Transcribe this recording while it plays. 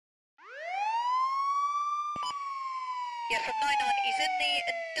Yeah, from 9-9. He's in the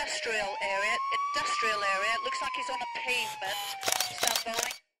industrial area. Looks like he's on a pavement. Stand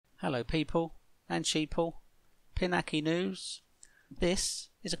by. Hello people and sheeple. PINACI News. This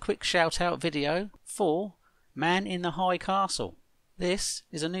is a quick shout out video for Man in the High Castle. This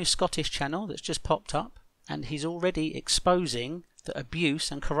is a new Scottish channel that's just popped up, and he's already exposing the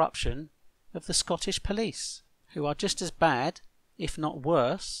abuse and corruption of the Scottish police, who are just as bad, if not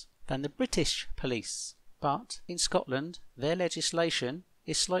worse, than the British police. But in Scotland, their legislation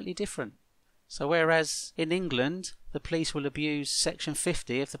is slightly different. So whereas in England the police will abuse Section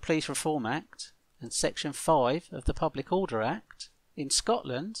 50 of the Police Reform Act and Section 5 of the Public Order Act, in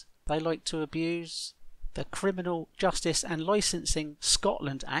Scotland they like to abuse the Criminal Justice and Licensing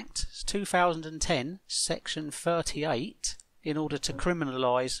Scotland Act 2010, Section 38, in order to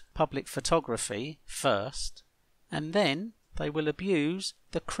criminalise public photography first, and then they will abuse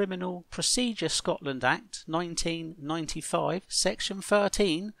the Criminal Procedure Scotland Act 1995, Section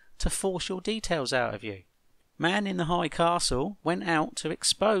 13, to force your details out of you. Man in the High Castle went out to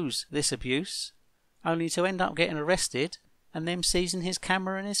expose this abuse, only to end up getting arrested and them seizing his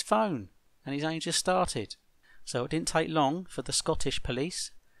camera and his phone, and he's only just started. So it didn't take long for the Scottish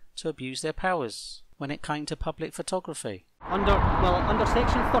police to abuse their powers when it came to public photography. Under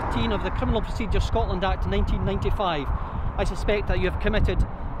Section 13 of the Criminal Procedure Scotland Act 1995, I suspect that you have committed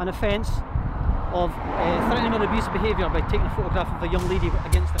an offence of threatening or abusive behaviour by taking a photograph of a young lady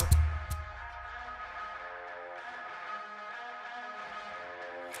against her.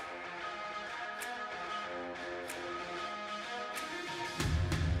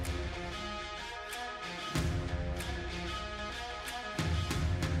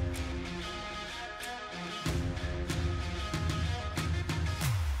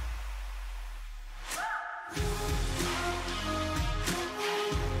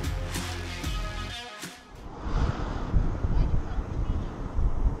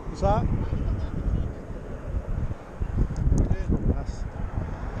 What's that? Yes.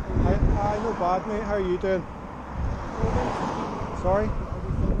 Hi, no bad mate, how are you doing? Sorry?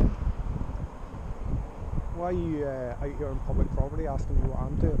 Why are you out here on public property asking me what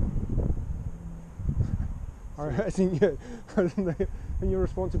I'm doing? Or isn't your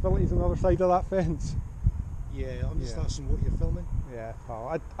responsibilities on the other side of that fence? Yeah, I'm just asking what you're filming. Yeah,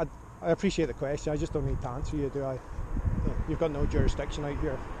 well, I appreciate the question, I just don't need to answer you, do I? No. You've got no jurisdiction out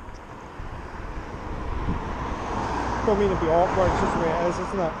here. Don't mean to be awkward, it's just the way it is,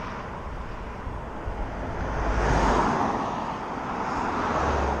 isn't it?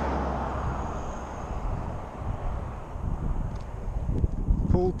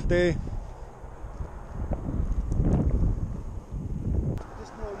 Cold today.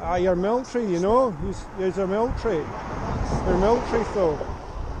 You're military, you know. You're military. You're military, though.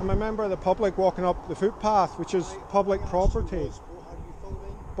 I'm a member of the public walking up the footpath, which is public property. What are you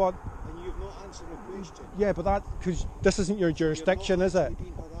filming? But and you've not answered the question. yeah, but that because this isn't your jurisdiction, You're is it?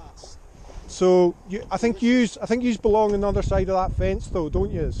 being harassed. So I think you belong on the other side of that fence, though,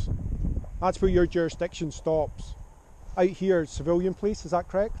 don't you? That's where your jurisdiction stops. Out here, civilian police. Is that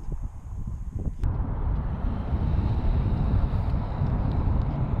correct?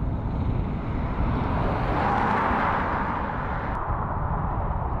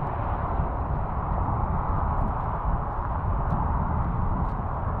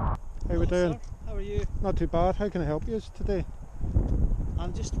 How we doing? Sir, how are you? Not too bad. How can I help you today?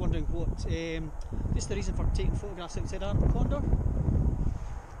 I'm just wondering what, just the reason for taking photographs outside our corridor?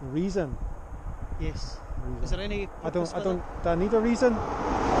 Reason? Yes. Reason. Is there any Do I need a reason?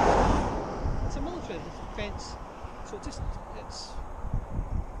 It's a military defence, so I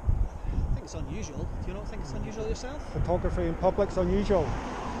think it's unusual. Do you not think it's unusual yourself? Photography in public's unusual.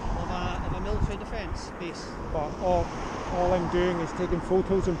 Of a military defence base? But all I'm doing is taking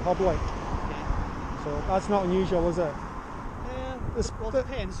photos in public. Okay. So that's not unusual, is it? Well, it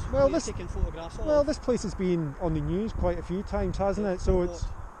depends. Well, you're taking photographs of. Well, this place has been on the news quite a few times, hasn't it? So it's...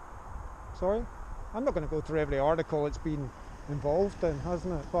 Sorry? I'm not going to go through every article it's been involved in,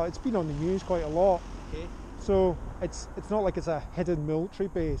 hasn't it? But it's been on the news quite a lot. Okay. So it's not like it's a hidden military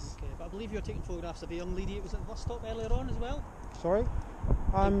base. Okay, but I believe you're taking photographs of a young lady. It was at the bus stop earlier on as well. Sorry?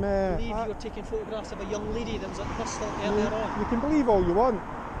 I believe you're taking photographs of a young lady that was at the bus stop earlier on. You can believe all you want,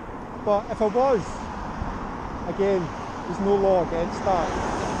 but if I was, again, there's no law against that.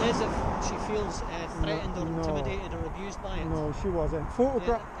 If it is, if she feels threatened or intimidated or abused by it. No, she wasn't.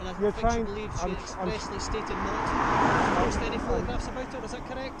 And I believe she expressly stated not to post any photographs about her, is that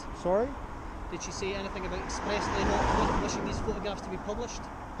correct? Sorry? Did she say anything about expressly not wishing these photographs to be published?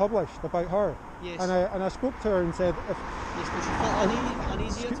 Published about her? Yes. And I spoke to her and said, if... Yes, but she felt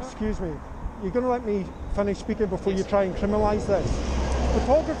uneasy at her? Excuse me. you're going to let me finish speaking before you try and criminalise this.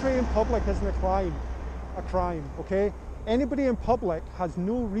 Photography in public isn't a crime, okay? Anybody in public has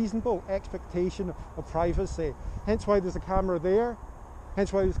no reasonable expectation of privacy. Hence why there's a camera there,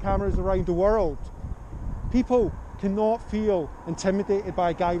 hence why there's cameras around the world. People cannot feel intimidated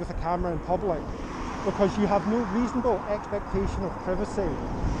by a guy with a camera in public because you have no reasonable expectation of privacy.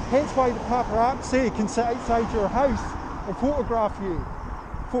 Hence why the paparazzi can sit outside your house and photograph you,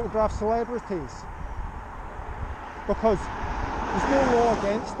 photograph celebrities, because there's no law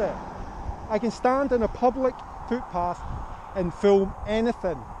against it. I can stand in a public footpath and film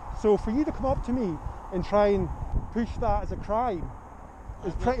anything. So for you to come up to me and try and push that as a crime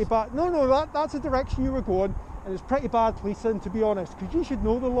is pretty bad. No, that's the direction you were going, and it's pretty bad policing, to be honest, because you should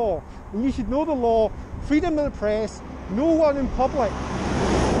know the law. And you should know the law, freedom of the press. No one in public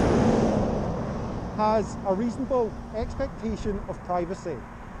has a reasonable expectation of privacy.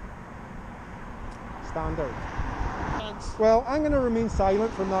 Standard. Well, I'm going to remain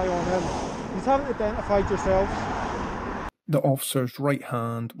silent from now on in. You haven't identified yourselves. The officer's right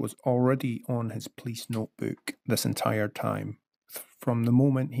hand was already on his police notebook this entire time, from the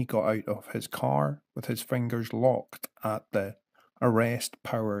moment he got out of his car with his fingers locked at the Arrest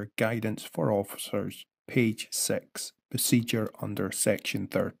Power Guidance for Officers, page 6, procedure under section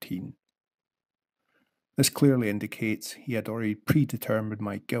 13. This clearly indicates he had already predetermined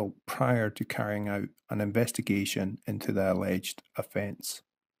my guilt prior to carrying out an investigation into the alleged offence.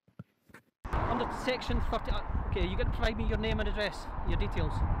 Under section 30, okay, you got to provide me your name and address, your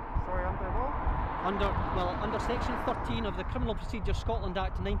details. Sorry, under what? Under section 13 of the Criminal Procedure Scotland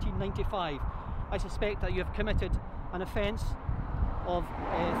Act 1995, I suspect that you have committed an offence of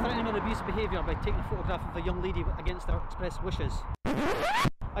threatening or abusive behaviour by taking a photograph of a young lady against her express wishes.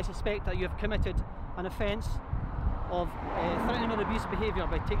 I suspect that you have committed an offence of threatening or abusive behaviour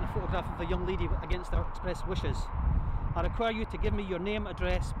by taking a photograph of a young lady against her express wishes. I require you to give me your name,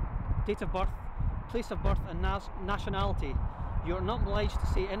 address, date of birth, place of birth and nationality. You are not obliged to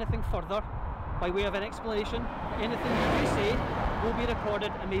say anything further by way of an explanation. Anything you say will be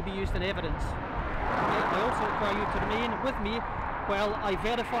recorded and may be used in evidence. I also require you to remain with me while I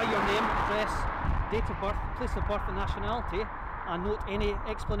verify your name, address, date of birth, place of birth and nationality, and note any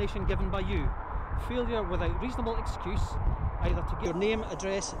explanation given by you. Failure without reasonable excuse, either to give your name,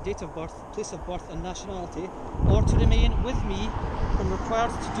 address, date of birth, place of birth and nationality, or to remain with me when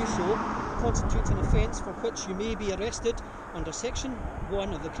required to do so, constitutes an offence for which you may be arrested under section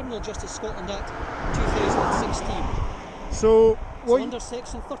 1 of the Criminal Justice Scotland Act 2016. So under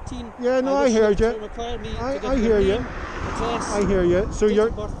section 13, yeah, no, I heard you. Require me I to give hear your you. name, address, I hear you. So date you're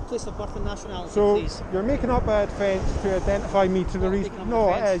of birth, place of birth and nationality, so please. you're making up an offence to identify me to the reason.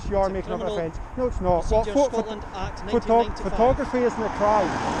 No, it is. You are making up an offence. No, it's not. Scotland Act 1995. Photography isn't a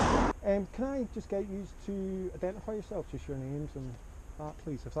crime. Can I just get you to identify yourself, just your names and that,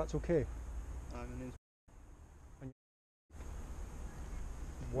 please, if that's okay?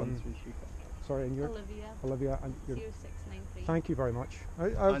 Sorry, and your Olivia, and your 0693. Thank you very much. I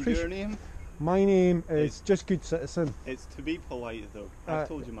And appreciate your name? My name is just Good Citizen. It's to be polite though. I've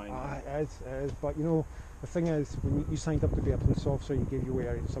told you my name. It is, but you know, the thing is, when you signed up to be a police officer, you gave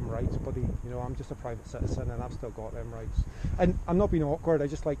away some rights, buddy. You know, I'm just a private citizen and I've still got them rights. And I'm not being awkward, I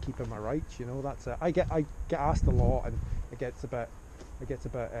just like keeping my rights, you know, that's it. I get asked a lot and it gets a bit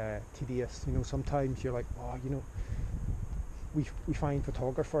tedious, you know, sometimes you're like, oh, you know, we find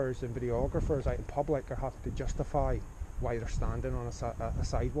photographers and videographers out in public are having to justify why they're standing on a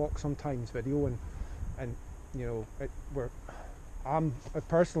sidewalk sometimes, video and you know, I'm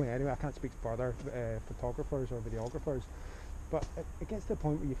personally anyway, I can't speak for other photographers or videographers, but it gets to the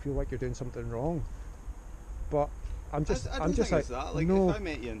point where you feel like you're doing something wrong. But I'm just think like, it's that. Like, no. if I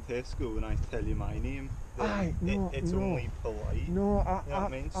met you in Tesco and I tell you my name, then it's no. only polite. No, you know what I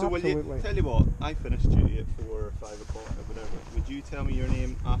mean? So absolutely. tell you what, I finished duty at 4 or 5 o'clock or whatever. Would you tell me your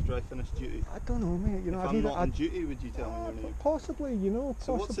name after I finished duty? I don't know, mate. You know, if I'm not on duty, would you tell me your name? Possibly, you know.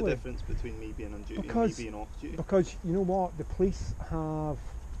 So what's the difference between me being on duty and me being off duty? Because you know what, the police have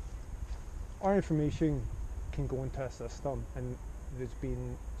our information can go into a system, and there's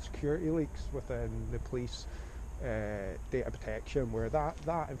been security leaks within the police data protection where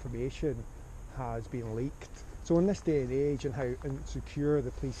that information has been leaked. So in this day and age and how insecure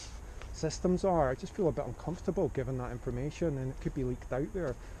the police systems are, I just feel a bit uncomfortable giving that information, and it could be leaked out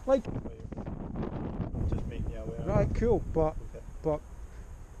there. Like, just make me aware. Right, cool, but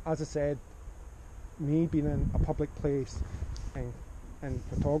as I said, me being in a public place and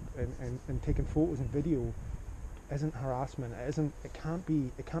taking photos and video isn't harassment. It can't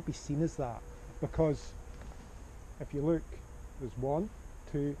be seen as that, because if you look, there's 1,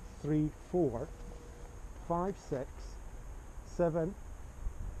 2, 3, 4, 5, 6, 7,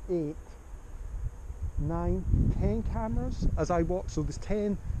 8, 9, 10 cameras as I walk. So there's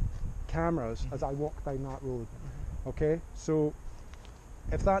 10 cameras as I walk down that road. Okay, so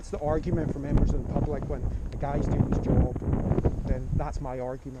if that's the argument for members of the public when the guy's doing his job, then that's my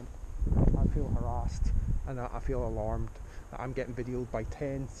argument. I feel harassed and I feel alarmed that I'm getting videoed by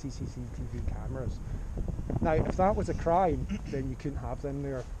 10 CCTV cameras. Now, if that was a crime, then you couldn't have them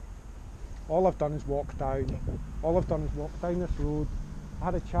there. All I've done is walk down. All I've done is walk down this road. I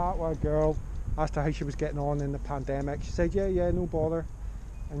had a chat with a girl, asked her how she was getting on in the pandemic. She said, yeah, no bother.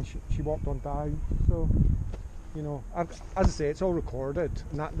 And she walked on down. So, you know, as I say, it's all recorded,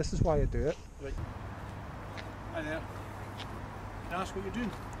 and this is why I do it. Right. Hi there. Can I ask what you're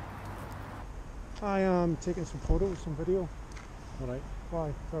doing? I am taking some photos, some video. Alright. Why?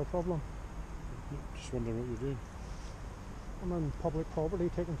 Is there a problem? Just wondering what you're doing. I'm on public property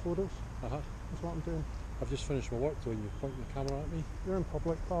taking photos. Uh-huh. That's what I'm doing. I've just finished my work, so when you're pointing the camera at me. You're in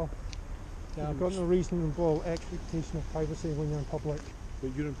public, pal. Yeah, You've got no reasonable expectation of privacy when you're in public.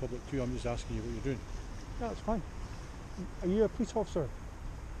 But you're in public too, I'm just asking you what you're doing. Yeah, that's fine. Are you a police officer?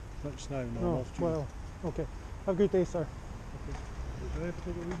 Not just now, no, No, I'm off duty. well, okay. Have a good day, sir. Okay. Is there any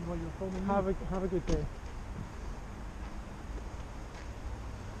particular reason why you're filming me? Have a good day.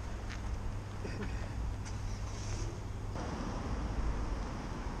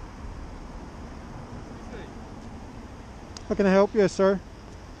 How can I help you, sir?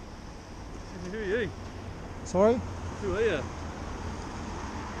 Who are you? Sorry? Who are you?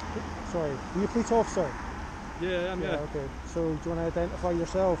 Sorry. Are you a police officer? Yeah, I'm Yeah, okay. So, do you want to identify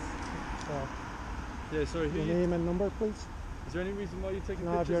yourself? Yeah, sorry, who Your are you? name and number, please? Is there any reason why you're taking Can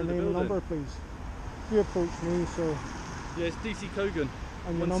I have pictures your of the name and building? number, please? You approached me, so... Yeah, it's DC Kogan.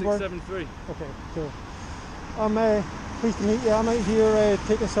 And your number? 1673. Okay, cool. I'm pleased to meet you. I'm out here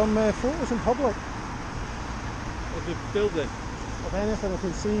taking some photos in public Of the building. of anything I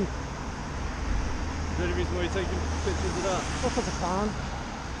can see. Is there any reason why you're taking pictures of that? Because I can.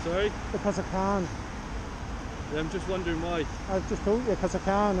 Sorry? Because I can. Yeah, I'm just wondering why. I've just told you, because I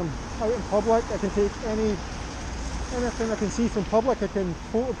can. I'm out in public. I can take anything I can see from public. I can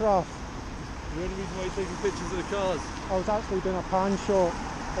photograph. Is there any reason why you're taking pictures of the cars? I was actually doing a pan shot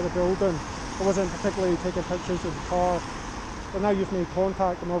of the building. I wasn't particularly taking pictures of the car. But now you've made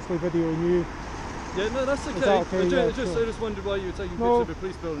contact, I'm obviously videoing you. Yeah, no, that's okay. that okay? Yeah, I just wondered why you were taking No. pictures of a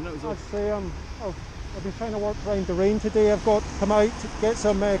police building, that was all. I'd say I've been trying to work around the rain today. I've got to come out to get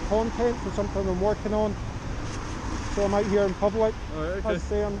some content for something I'm working on. So I'm out here in public. Alright, okay. I'd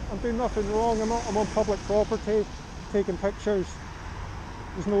say I'm doing nothing wrong. I'm on public property, taking pictures.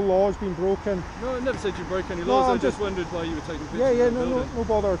 There's no laws being broken. No, I never said you broke any No, laws, I'm I just wondered why you were taking pictures Yeah, of the no building.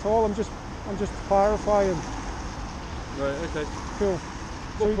 bother at all. I'm just clarifying. Right, okay. Cool.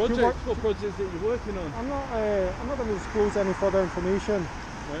 So What do you work- what projects that you're working on? I'm not going to disclose any further information.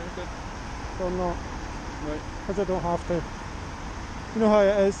 Right, okay. So I'm not, Right. because I don't have to. You know how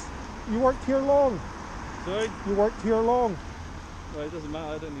it is. You worked here long. Sorry? You worked here long. Right, it doesn't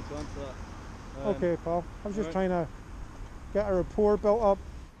matter, I don't need to answer that. Okay, pal. I was just right. trying to get a rapport built up.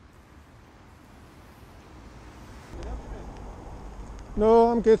 No,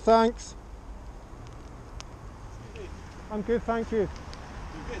 I'm good, thanks. I'm good, thank you. You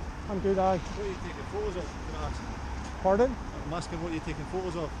good? I'm good, aye. What are you taking photos of? Can I ask? Pardon? I'm asking what you're taking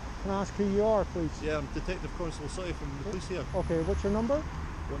photos of. Can I ask who you are, please? Yeah, I'm Detective Constable Sutty from the police here. Okay, what's your number?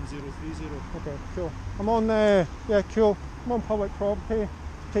 1030. Okay, cool. I'm on, yeah, cool. I'm on public property,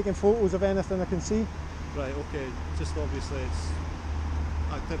 taking photos of anything I can see. Right, okay. Just obviously it's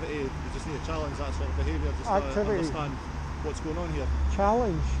activity. We just need to challenge that sort of behaviour just Activity. to understand what's going on here.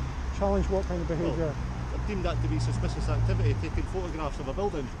 Challenge? Challenge what kind of behaviour? I've deemed that to be suspicious activity, taking photographs of a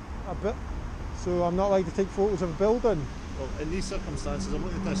building. A bit. So I'm not allowed to take photos of a building? Well, in these circumstances, I'm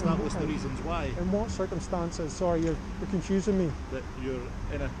looking to establish the reasons why. In what circumstances? Sorry, you're confusing me. That you're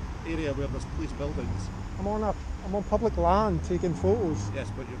in an area where there's police buildings. I'm on public land taking photos, Yes,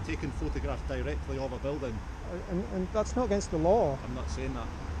 but you're taking photographs directly of a building. and that's not against the law. I'm not saying that.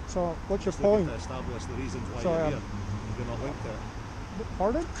 So what's your Just looking point? to establish the reasons why Sorry, you're here. You're not linked to it.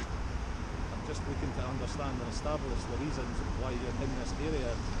 Pardon? I'm just looking to understand and establish the reasons why you're in this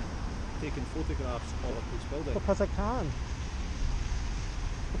area taking photographs of a police building. Because I can.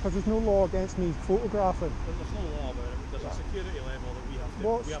 Because there's no law against me photographing. There's no law about it. There's a security level that we have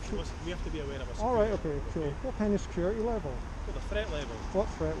to What's we have to be aware of a security All right, okay, level, cool. What kind of security level? So the threat level, What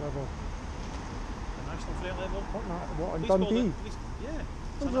threat level? the national threat level. What in Police Dundee? building,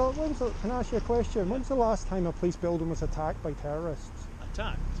 yeah. Can I ask you a question? When's the last time a police building was attacked by terrorists?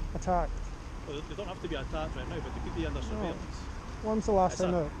 Attacked. Attacked? Well, they don't have to be attacked right now, but they could be under surveillance. When's the last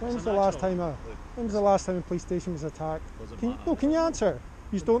time? When's the last time? When's the last time a police station was attacked? Can you answer?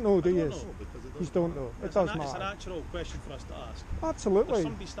 You don't know, do you? You don't know. It does matter. It's a natural question for us to ask. Absolutely. There's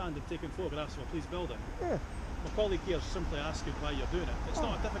somebody standing taking photographs of a police building. Yeah. My colleague here is simply asking why you're doing it. It's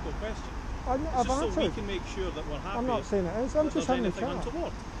not a difficult question. I've just answered. So we can make sure that we're happy. I'm not saying it is. I'm just having a chat.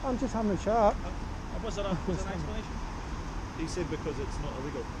 Untoward. I'm just having a chat. Was there an explanation? He said because it's not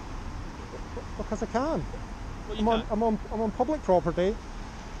illegal. Because I can. Well, I'm on public property.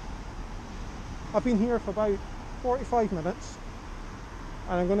 I've been here for about 45 minutes,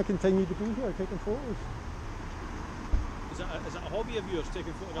 and I'm going to continue to be here taking photos. Is that a hobby of yours,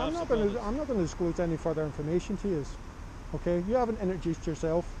 taking photographs? I'm not going to disclose any further information to you. Okay, you haven't introduced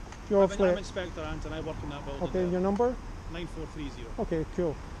yourself. You're I'm Inspector Ant and I work in that building. Okay, and your number? 9430. Okay,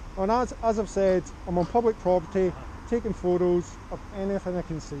 cool. And as I've said, I'm on public property, taking photos of anything I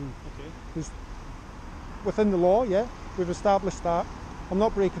can see. Okay. There's, within the law, yeah, we've established that. I'm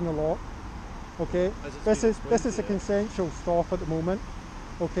not breaking the law. Okay. This is a consensual stop at the moment.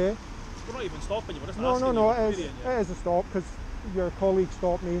 Okay. We're not even stopping you. We're just no. It is a stop because your colleague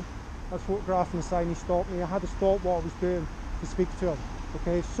stopped me. I was photographing the sign. He stopped me. I had to stop what I was doing to speak to him.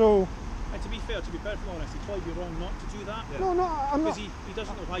 Okay. So. And to be fair, to be perfectly honest, he'd probably be wrong not to do that. Yeah. No, I'm not. Because he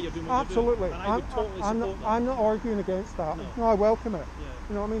doesn't know why you're doing what absolutely. you're doing. And I would totally support that. I'm not arguing against that. No, I welcome it. Yeah.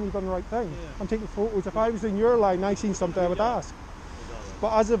 You know what I mean? You've done the right thing. Yeah. I'm taking photos. If I was in your line, I seen something, I would ask.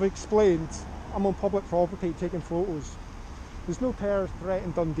 But as I've explained, I'm on public property taking photos. There's no terrorist threat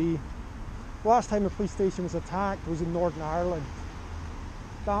in Dundee. The last time a police station was attacked was in Northern Ireland.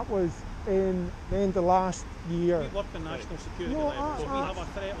 That was in the end of last year. We work in national security level, so we have a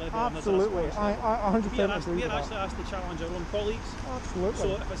threat level. Absolutely, I 100% agree with that. We are actually asked to challenge our own colleagues. Absolutely.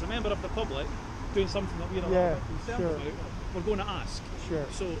 So if it's a member of the public doing something that we're a little bit concerned about, we're going to ask. Sure.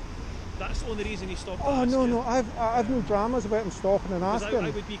 So that's the only reason he stopped. Oh no, I've no dramas about him stopping and asking. I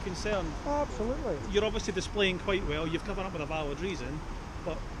would be concerned. Absolutely. You're obviously displaying quite well. You've covered up with a valid reason,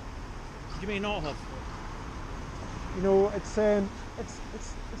 but you may not have. You know, it's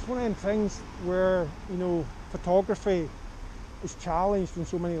one of them things where, you know, photography is challenged on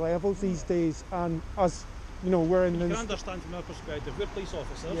so many levels these days, and as you know, we're in. You can understand from our perspective, we're police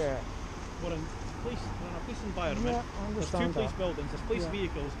officers. Yeah. We're in a police environment. Yeah, I understand. There's two police buildings. There's police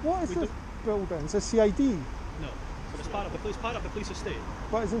vehicles. What is this building? Is it CID? No. But it's part of the police estate.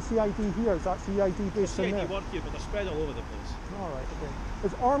 But isn't CID here? Is that CID based in there? CID work here, but they're spread all over the place. All right. Okay.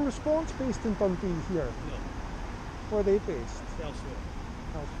 Is Armed Response based in Dundee here? No. Where are they based?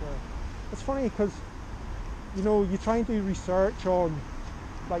 Elsewhere. It's funny because, you know, you try and do research on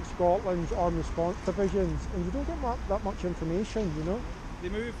like Scotland's armed response divisions and you don't get that much information, you know. They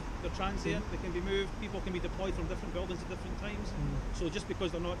move, they're transient, they can be moved, people can be deployed from different buildings at different times. So just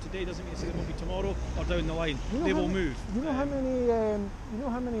because they're not today doesn't mean they won't be tomorrow or down the line. They will move. You know how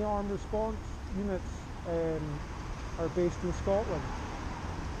many armed response units are based in Scotland?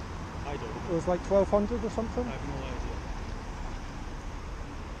 I don't know. It was like 1,200 or something? I have no idea.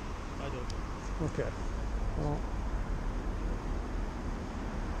 I don't know. Okay. Well,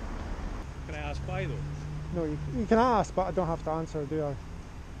 can I ask why though? No, you can ask, but I don't have to answer, do I?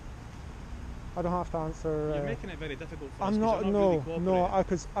 I don't have to answer. You're making it very difficult for us. I'm not. No,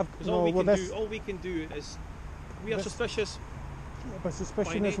 because all we can do is we are suspicious. Yeah, but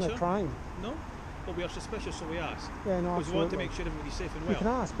suspicion isn't a crime. No, but we are suspicious, so we ask. Yeah, no, because we want to make sure everybody's safe and well. You can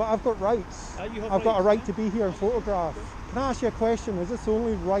ask, but I've got rights. I've got a right to be here and photograph. Can I ask you a question? Is this the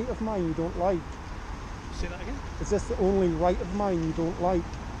only right of mine you don't like? Say that again. Is this the only right of mine you don't like?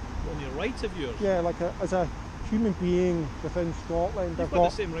 Only a right of yours? Yeah, like as a human being within Scotland, I've got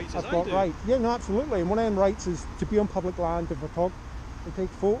the same rights as I do. I've got rights. Yeah, no, absolutely. And one of them rights is to be on public land and take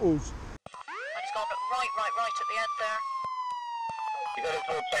photos. And it's gone right at the end there. You got it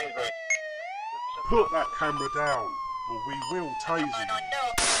towards Sainsbury's. Put that camera down, or we will tase you. I know.